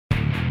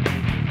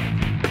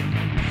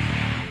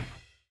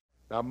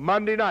Now,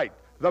 Monday night,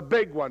 the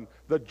big one,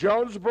 the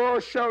Jonesboro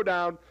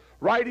Showdown,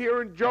 right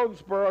here in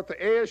Jonesboro at the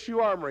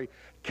ASU Armory.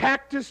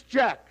 Cactus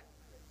Jack,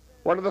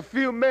 one of the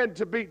few men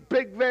to beat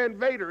Big Van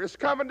Vader, is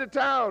coming to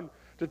town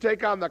to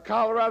take on the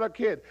Colorado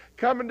Kid,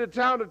 coming to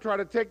town to try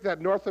to take that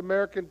North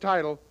American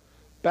title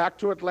back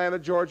to Atlanta,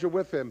 Georgia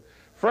with him.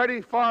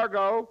 Freddie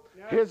Fargo,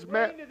 now his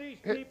man. Explain to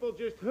these people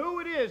just who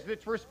it is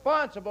that's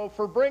responsible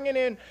for bringing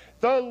in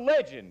the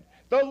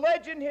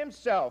legend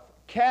himself,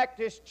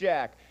 Cactus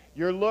Jack.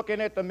 You're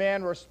looking at the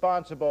man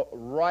responsible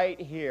right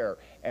here.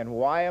 And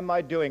why am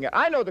I doing it?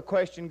 I know the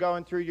question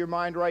going through your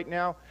mind right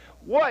now.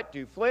 What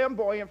do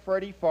flamboyant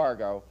Freddie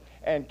Fargo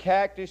and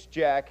Cactus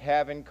Jack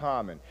have in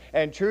common?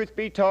 And truth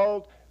be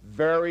told,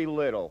 very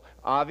little.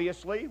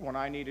 Obviously, when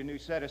I need a new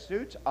set of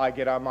suits, I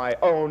get on my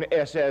own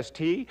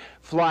SST,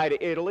 fly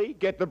to Italy,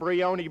 get the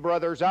Brioni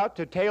brothers out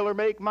to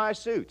tailor-make my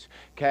suits.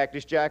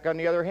 Cactus Jack, on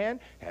the other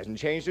hand, hasn't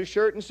changed his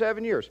shirt in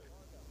 7 years.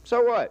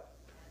 So what?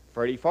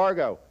 Freddie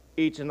Fargo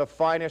eats in the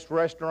finest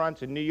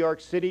restaurants in New York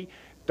City,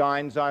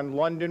 dines on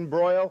London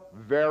broil,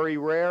 very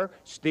rare,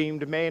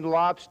 steamed Maine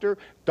lobster,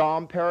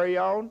 Dom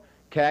Perignon.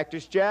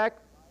 Cactus Jack,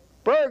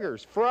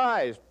 burgers,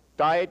 fries,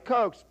 Diet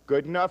Cokes,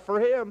 good enough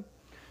for him.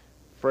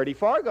 Freddie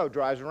Fargo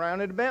drives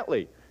around in a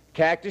Bentley.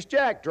 Cactus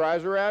Jack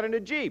drives around in a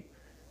Jeep.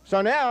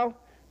 So now,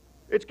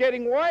 it's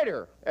getting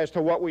wider as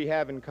to what we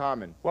have in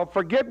common. Well,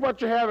 forget what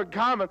you have in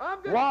common.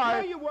 I'm going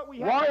to tell you what we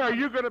have. Why are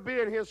you going to be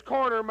in his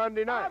corner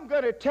Monday night? I'm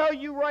going to tell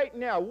you right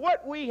now,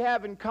 what we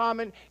have in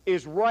common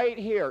is right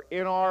here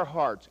in our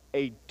hearts,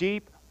 a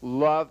deep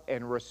love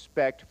and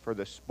respect for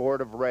the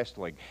sport of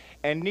wrestling.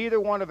 And neither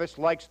one of us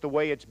likes the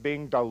way it's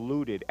being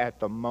diluted at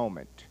the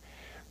moment.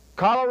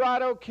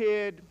 Colorado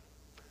Kid,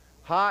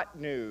 hot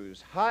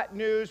news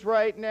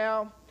right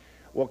now.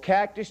 Well,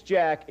 Cactus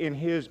Jack, in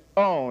his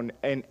own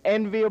and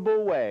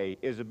enviable way,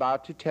 is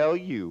about to tell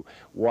you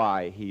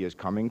why he is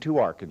coming to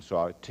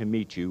Arkansas to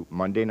meet you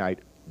Monday night,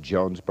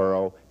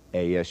 Jonesboro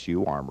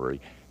ASU Armory.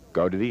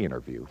 Go to the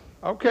interview.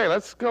 Okay,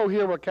 let's go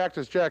hear what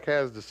Cactus Jack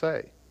has to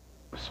say.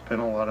 I've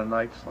spent a lot of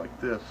nights like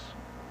this.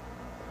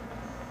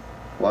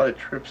 A lot of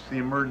trips to the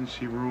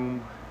emergency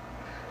room.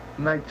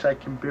 Nights I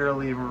can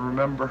barely even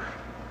remember.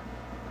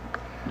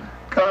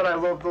 God, I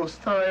love those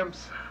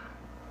times.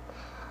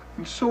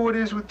 And so it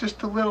is with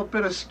just a little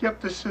bit of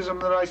skepticism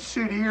that I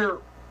sit here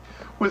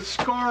with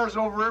scars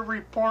over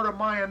every part of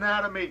my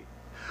anatomy,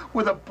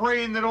 with a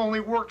brain that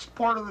only works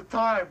part of the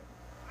time.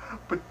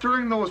 But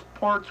during those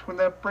parts when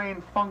that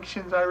brain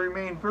functions, I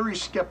remain very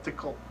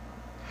skeptical.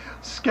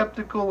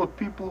 Skeptical of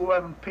people who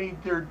haven't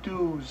paid their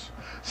dues.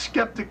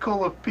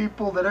 Skeptical of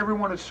people that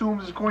everyone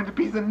assumes is going to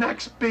be the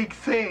next big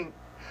thing.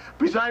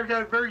 Because I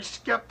got very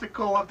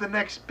skeptical of the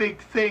next big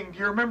thing. Do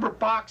you remember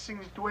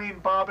boxing's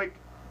Dwayne Bobbitt?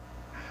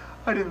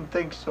 I didn't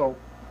think so.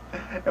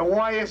 And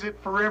why is it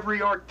for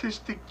every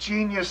artistic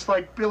genius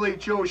like Billy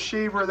Joe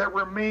Shaver that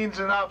remains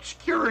in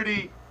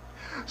obscurity,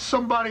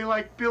 somebody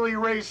like Billy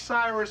Ray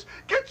Cyrus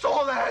gets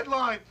all the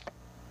headlines,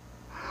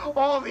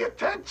 all the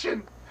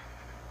attention?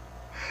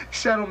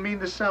 See, I don't mean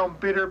to sound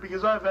bitter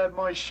because I've had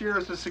my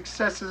shares of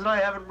successes and I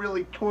haven't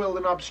really toiled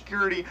in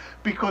obscurity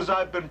because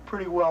I've been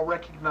pretty well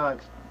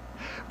recognized.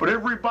 But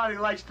everybody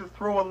likes to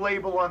throw a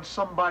label on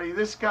somebody.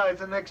 This guy's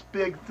the next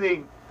big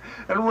thing.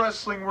 In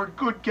wrestling, we're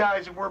good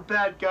guys and we're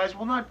bad guys.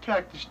 Well, not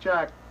Cactus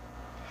Jack.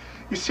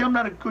 You see, I'm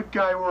not a good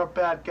guy or a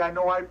bad guy.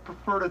 No, I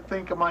prefer to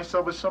think of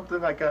myself as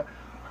something like a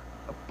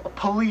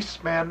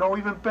policeman. No,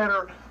 even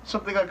better,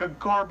 something like a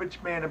garbage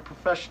man in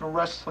professional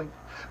wrestling.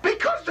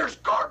 Because there's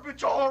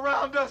garbage all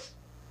around us.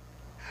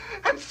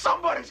 And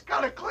somebody's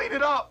got to clean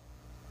it up.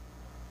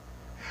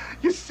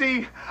 You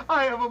see,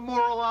 I have a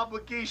moral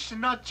obligation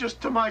not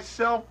just to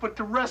myself, but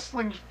to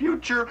wrestling's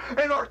future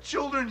and our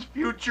children's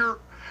future,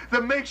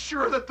 that makes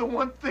sure that the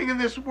one thing in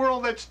this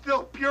world that's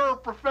still pure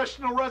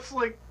professional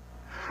wrestling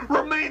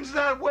remains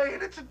that way,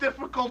 and it's a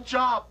difficult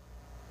job.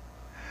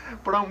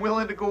 But I'm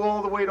willing to go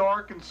all the way to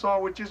Arkansas,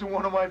 which isn't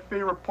one of my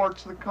favorite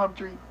parts of the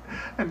country,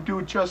 and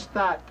do just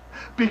that,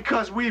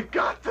 because we've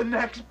got the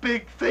next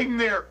big thing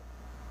there.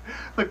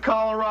 The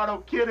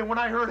Colorado Kid. And when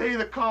I heard, hey,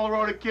 the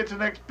Colorado Kid's the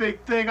next big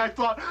thing, I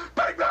thought,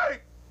 bang, bang!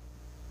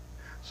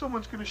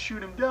 Someone's going to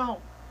shoot him down.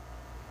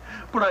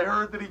 But I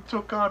heard that he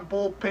took on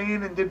Bull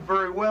Payne and did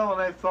very well,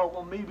 and I thought,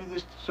 well, maybe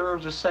this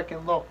deserves a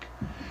second look.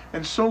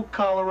 And so,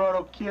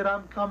 Colorado Kid,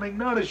 I'm coming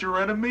not as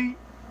your enemy,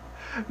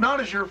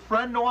 not as your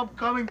friend. No, I'm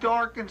coming to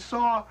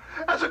Arkansas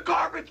as a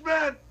garbage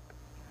man.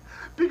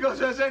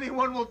 Because as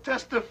anyone will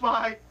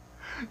testify,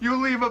 you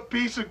leave a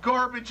piece of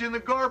garbage in the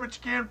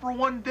garbage can for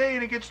one day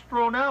and it gets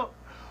thrown out,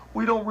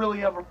 we don't really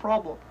have a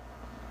problem.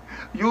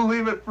 You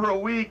leave it for a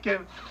week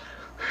and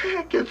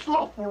it gets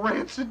awful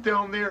rancid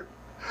down there.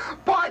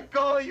 By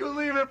golly, you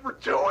leave it for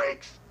 2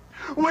 weeks,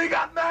 we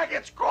got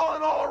maggots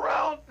crawling all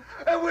around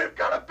and we've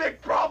got a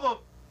big problem.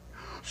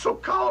 So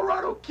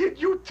Colorado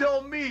Kid, you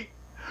tell me,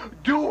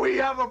 do we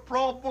have a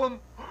problem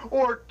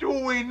or do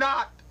we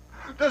not?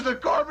 Does the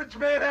garbage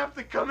man have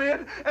to come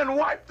in and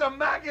wipe the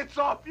maggots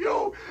off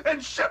you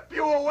and ship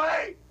you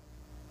away?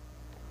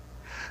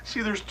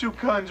 See, there's two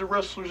kinds of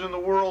wrestlers in the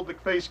world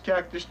that face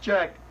Cactus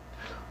Jack.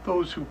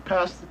 Those who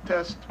pass the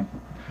test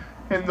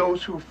and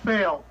those who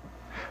fail.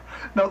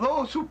 Now,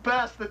 those who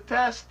pass the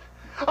test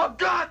of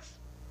guts,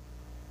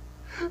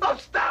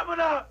 of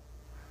stamina,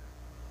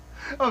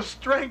 of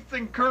strength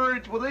and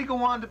courage, well, they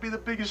go on to be the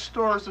biggest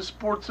stars the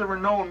sport's ever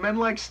known. Men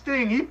like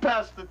Sting, he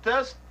passed the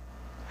test.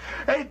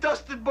 Hey,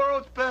 Dustin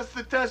Burrows passed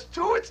the test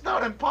too. It's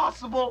not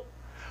impossible.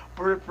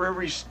 But for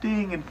every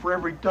Sting and for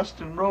every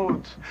Dustin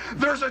Rhodes,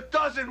 there's a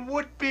dozen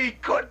would-be,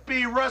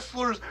 could-be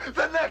wrestlers,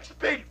 the next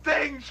big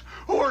things,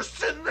 who are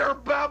sitting there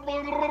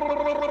babbling,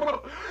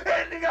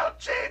 handing out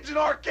change in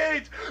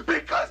arcades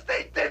because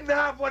they didn't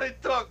have what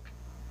it took.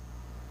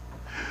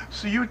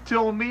 So you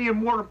tell me,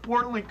 and more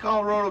importantly,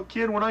 Colorado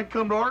Kid, when I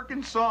come to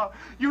Arkansas,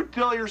 you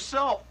tell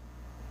yourself,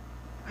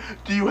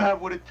 do you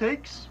have what it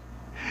takes?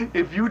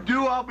 If you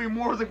do, I'll be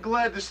more than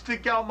glad to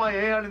stick out my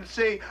hand and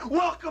say,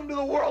 welcome to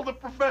the world of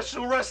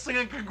professional wrestling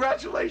and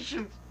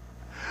congratulations.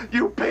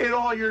 You paid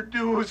all your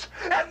dues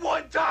at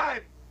one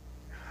time.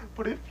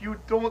 But if you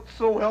don't,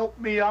 so help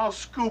me, I'll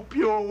scoop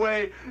you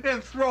away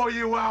and throw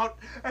you out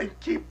and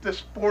keep the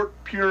sport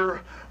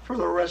pure for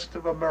the rest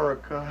of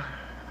America.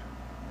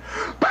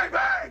 Bang,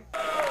 bang!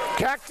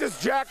 Cactus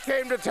Jack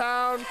came to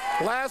town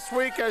last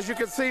week. As you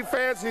can see,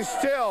 fans, he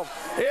still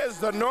is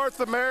the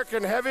North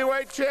American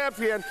heavyweight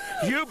champion.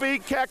 You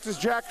beat Cactus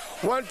Jack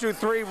 1, 2,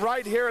 3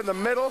 right here in the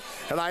middle,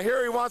 and I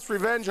hear he wants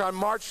revenge on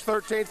March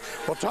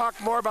 13th. We'll talk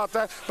more about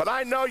that, but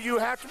I know you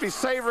have to be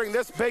savoring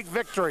this big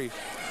victory.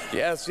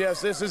 Yes,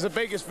 this is the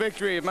biggest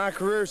victory of my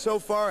career so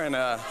far, and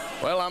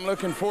well, I'm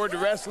looking forward to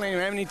wrestling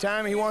him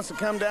anytime he wants to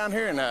come down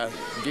here and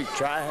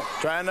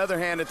try another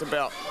hand at the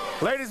belt.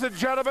 Ladies and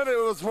gentlemen, it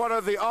was one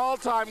of the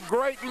all-time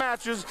great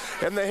matches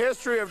in the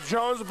history of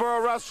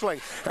Jonesboro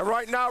wrestling. And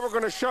right now we're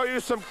going to show you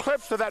some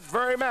clips of that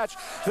very match.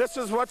 This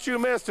is what you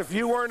missed if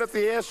you weren't at the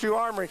ASU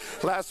Armory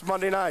last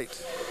Monday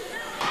night.